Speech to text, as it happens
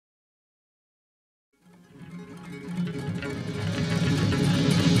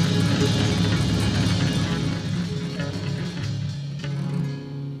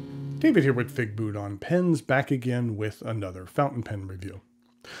David here with Figboot on Pens, back again with another fountain pen review.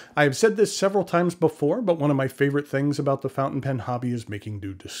 I have said this several times before, but one of my favorite things about the fountain pen hobby is making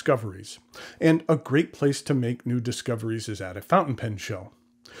new discoveries. And a great place to make new discoveries is at a fountain pen show.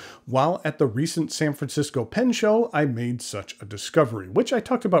 While at the recent San Francisco Pen Show, I made such a discovery, which I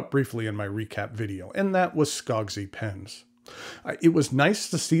talked about briefly in my recap video, and that was Skogsy Pens. It was nice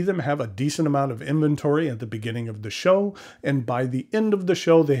to see them have a decent amount of inventory at the beginning of the show, and by the end of the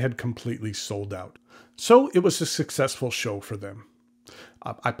show they had completely sold out. So it was a successful show for them.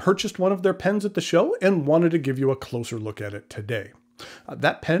 I purchased one of their pens at the show and wanted to give you a closer look at it today.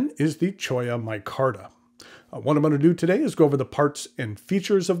 That pen is the Cholla Micarta. What I'm going to do today is go over the parts and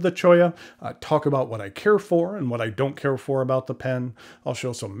features of the Cholla, talk about what I care for and what I don't care for about the pen. I'll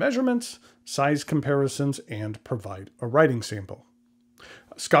show some measurements, size comparisons, and provide a writing sample.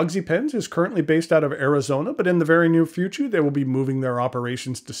 Skogsy Pens is currently based out of Arizona, but in the very near future, they will be moving their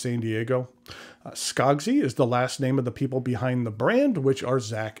operations to San Diego. Skogsy is the last name of the people behind the brand, which are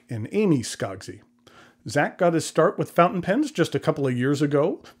Zach and Amy Skogsy. Zach got his start with fountain pens just a couple of years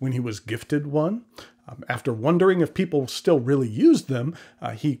ago when he was gifted one. After wondering if people still really used them,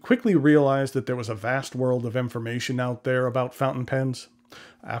 he quickly realized that there was a vast world of information out there about fountain pens.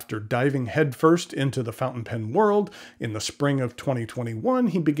 After diving headfirst into the fountain pen world, in the spring of 2021,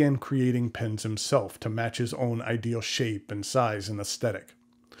 he began creating pens himself to match his own ideal shape and size and aesthetic.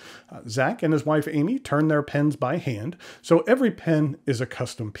 Zach and his wife Amy turn their pens by hand, so every pen is a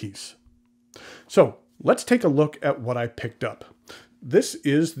custom piece. So let's take a look at what I picked up. This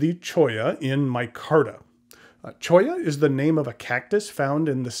is the Cholla in Micarta. Cholla is the name of a cactus found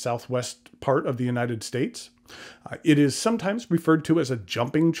in the southwest part of the United States. It is sometimes referred to as a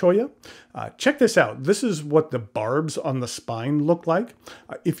jumping Cholla. Check this out. This is what the barbs on the spine look like.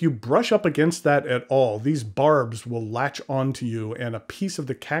 If you brush up against that at all, these barbs will latch onto you and a piece of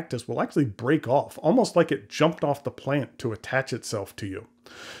the cactus will actually break off, almost like it jumped off the plant to attach itself to you.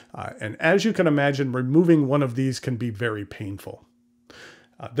 And as you can imagine, removing one of these can be very painful.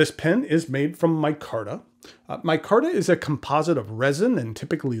 This pen is made from micarta. Micarta is a composite of resin and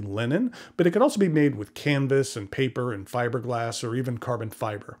typically linen, but it can also be made with canvas and paper and fiberglass or even carbon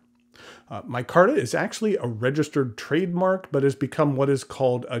fiber. Micarta is actually a registered trademark, but has become what is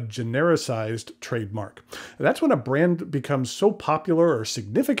called a genericized trademark. That's when a brand becomes so popular or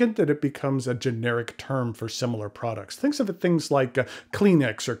significant that it becomes a generic term for similar products. Think of things like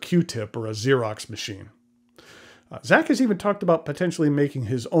Kleenex or Q-tip or a Xerox machine. Zach has even talked about potentially making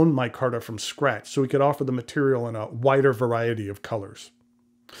his own micarta from scratch so he could offer the material in a wider variety of colors.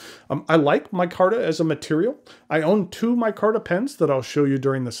 I like micarta as a material. I own two micarta pens that I'll show you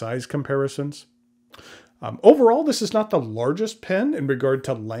during the size comparisons. Overall, this is not the largest pen in regard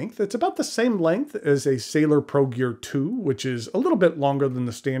to length. It's about the same length as a Sailor Pro Gear 2, which is a little bit longer than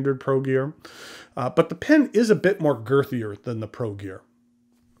the standard Pro Gear. But the pen is a bit more girthier than the Pro Gear.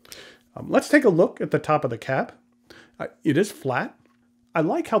 Let's take a look at the top of the cap. It is flat. I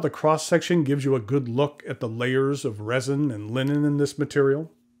like how the cross-section gives you a good look at the layers of resin and linen in this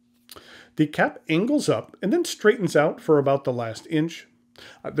material. The cap angles up and then straightens out for about the last inch.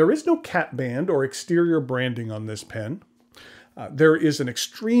 There is no cap band or exterior branding on this pen. There is an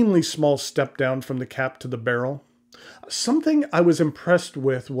extremely small step down from the cap to the barrel. Something I was impressed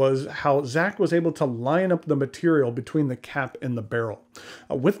with was how Zach was able to line up the material between the cap and the barrel.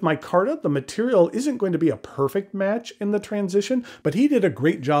 With micarta, the material isn't going to be a perfect match in the transition, but he did a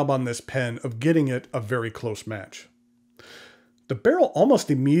great job on this pen of getting it a very close match. The barrel almost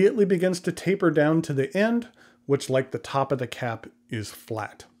immediately begins to taper down to the end, which, like the top of the cap, is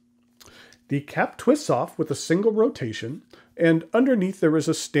flat. The cap twists off with a single rotation, and underneath there is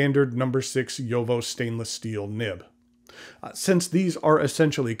a standard No. 6 Jowo stainless steel nib. Since these are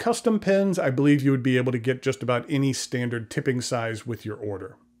essentially custom pens, I believe you would be able to get just about any standard tipping size with your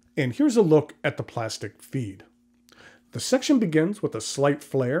order. And here's a look at the plastic feed. The section begins with a slight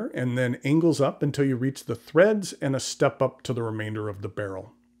flare and then angles up until you reach the threads and a step up to the remainder of the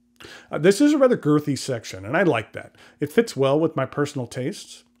barrel. This is a rather girthy section, and I like that. It fits well with my personal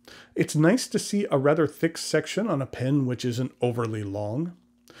tastes. It's nice to see a rather thick section on a pen which isn't overly long.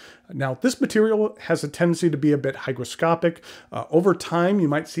 Now, this material has a tendency to be a bit hygroscopic. Over time, you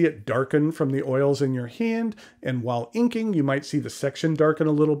might see it darken from the oils in your hand, and while inking, you might see the section darken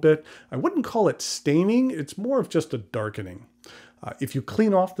a little bit. I wouldn't call it staining, it's more of just a darkening. If you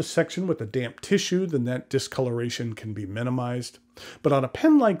clean off the section with a damp tissue, then that discoloration can be minimized. But on a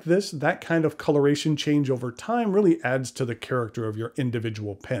pen like this, that kind of coloration change over time really adds to the character of your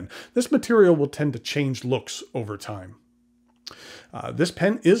individual pen. This material will tend to change looks over time. This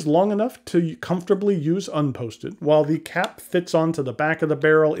pen is long enough to comfortably use unposted. While the cap fits onto the back of the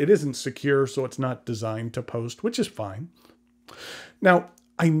barrel, it isn't secure, so it's not designed to post, which is fine. Now,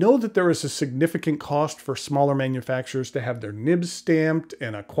 I know that there is a significant cost for smaller manufacturers to have their nibs stamped,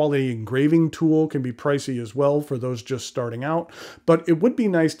 and a quality engraving tool can be pricey as well for those just starting out, but it would be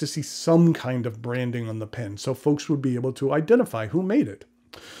nice to see some kind of branding on the pen so folks would be able to identify who made it.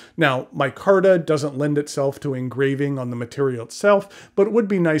 Now, micarta doesn't lend itself to engraving on the material itself, but it would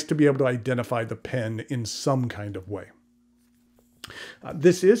be nice to be able to identify the pen in some kind of way.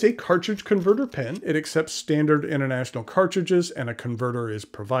 This is a cartridge converter pen. It accepts standard international cartridges, and a converter is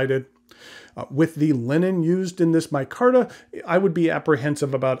provided. With the linen used in this micarta, I would be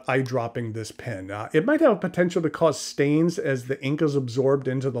apprehensive about eyedropping this pen. It might have potential to cause stains as the ink is absorbed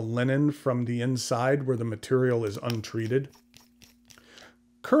into the linen from the inside where the material is untreated.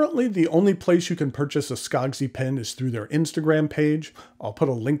 Currently, the only place you can purchase a Skogsy pen is through their Instagram page. I'll put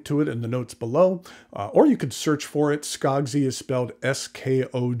a link to it in the notes below, or you could search for it. Skogsy is spelled S-K-O-G-S-Y.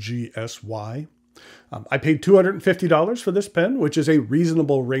 I paid $250 for this pen, which is a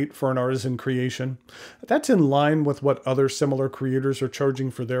reasonable rate for an artisan creation. That's in line with what other similar creators are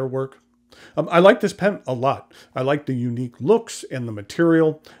charging for their work. I like this pen a lot. I like the unique looks and the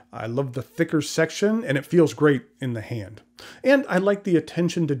material. I love the thicker section, and it feels great in the hand. And I like the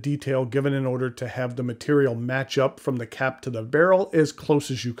attention to detail given in order to have the material match up from the cap to the barrel as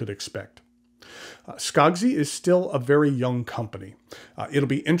close as you could expect. Skogsy is still a very young company. It'll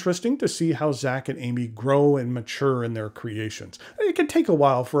be interesting to see how Zach and Amy grow and mature in their creations. It can take a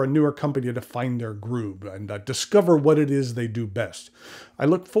while for a newer company to find their groove and discover what it is they do best. I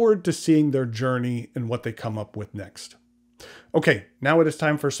look forward to seeing their journey and what they come up with next. Okay, now it is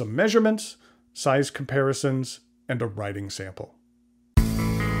time for some measurements, size comparisons, and a writing sample.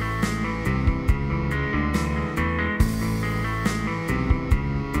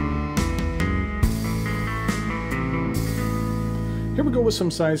 Here we go with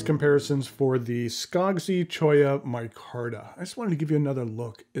some size comparisons for the Skogsy Cholla Micarta. I just wanted to give you another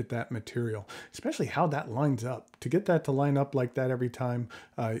look at that material, especially how that lines up. To get that to line up like that every time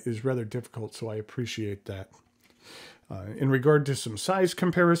is rather difficult, so I appreciate that. In regard to some size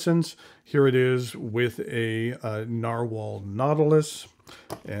comparisons, here it is with a Narwhal Nautilus.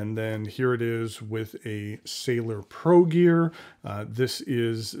 And then here it is with a Sailor Pro Gear. This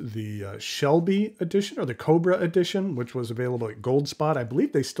is the Shelby edition, or the Cobra edition, which was available at Gold Spot. I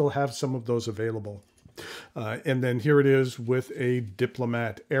believe they still have some of those available. And then here it is with a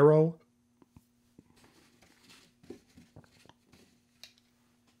Diplomat Arrow.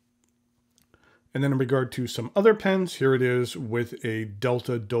 And then in regard to some other pens, here it is with a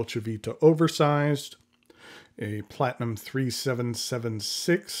Delta Dolce Vita Oversized, a Platinum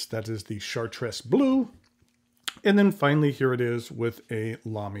 3776, that is the Chartreuse Blue, and then finally here it is with a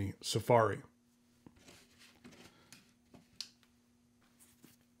Lamy Safari.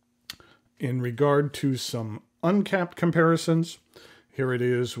 In regard to some uncapped comparisons, here it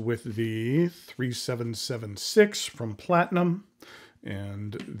is with the 3776 from Platinum,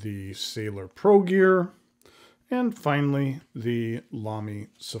 and the Sailor Pro Gear, and finally the Lamy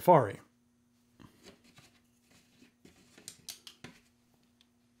Safari.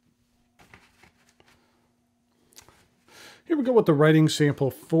 Here we go with the writing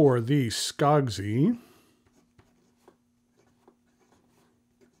sample for the Skogsy.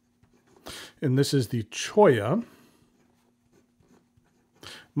 And this is the Cholla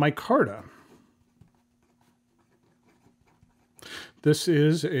Micarta. This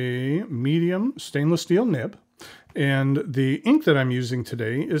is a medium stainless steel nib, and the ink that I'm using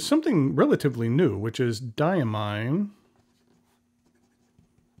today is something relatively new, which is Diamine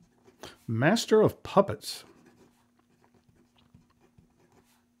Master of Puppets.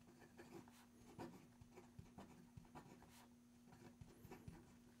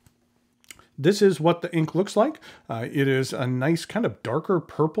 This is what the ink looks like. It is a nice kind of darker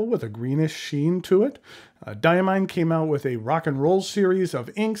purple with a greenish sheen to it. Diamine came out with a rock and roll series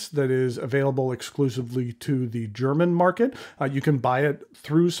of inks that is available exclusively to the German market. You can buy it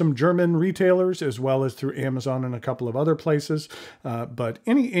through some German retailers as well as through Amazon and a couple of other places. But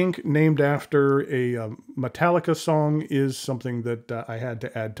any ink named after a Metallica song is something that I had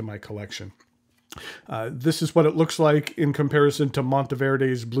to add to my collection. This is what it looks like in comparison to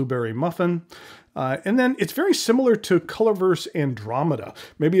Monteverde's Blueberry Muffin. And then it's very similar to Colorverse Andromeda.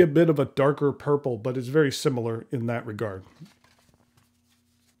 Maybe a bit of a darker purple, but it's very similar in that regard.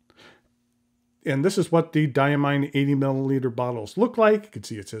 And this is what the Diamine 80 milliliter bottles look like. You can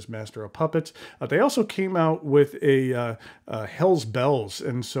see it says Master of Puppets. They also came out with a Hell's Bells,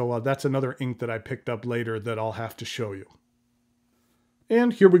 and so that's another ink that I picked up later that I'll have to show you.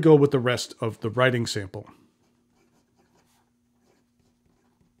 And here we go with the rest of the writing sample.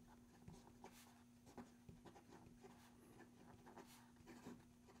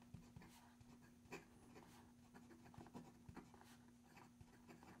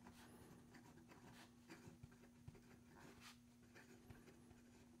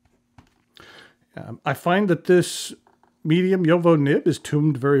 I find that this medium Yovo nib is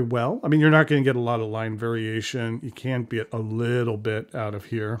tuned very well. I mean, you're not going to get a lot of line variation. You can get a little bit out of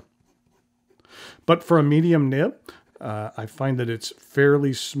here. But for a medium nib, I find that it's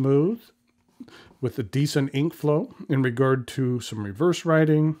fairly smooth with a decent ink flow in regard to some reverse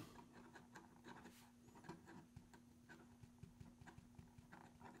writing.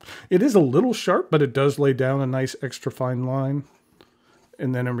 It is a little sharp, but it does lay down a nice extra fine line.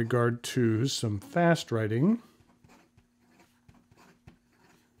 And then in regard to some fast writing,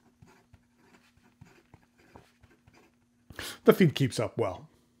 the feed keeps up well.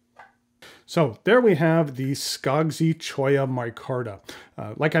 So there we have the Skogsy Cholla Micarta.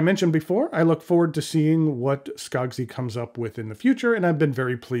 Like I mentioned before, I look forward to seeing what Skogsy comes up with in the future, and I've been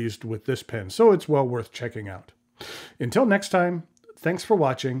very pleased with this pen, so it's well worth checking out. Until next time, thanks for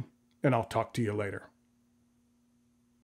watching, and I'll talk to you later.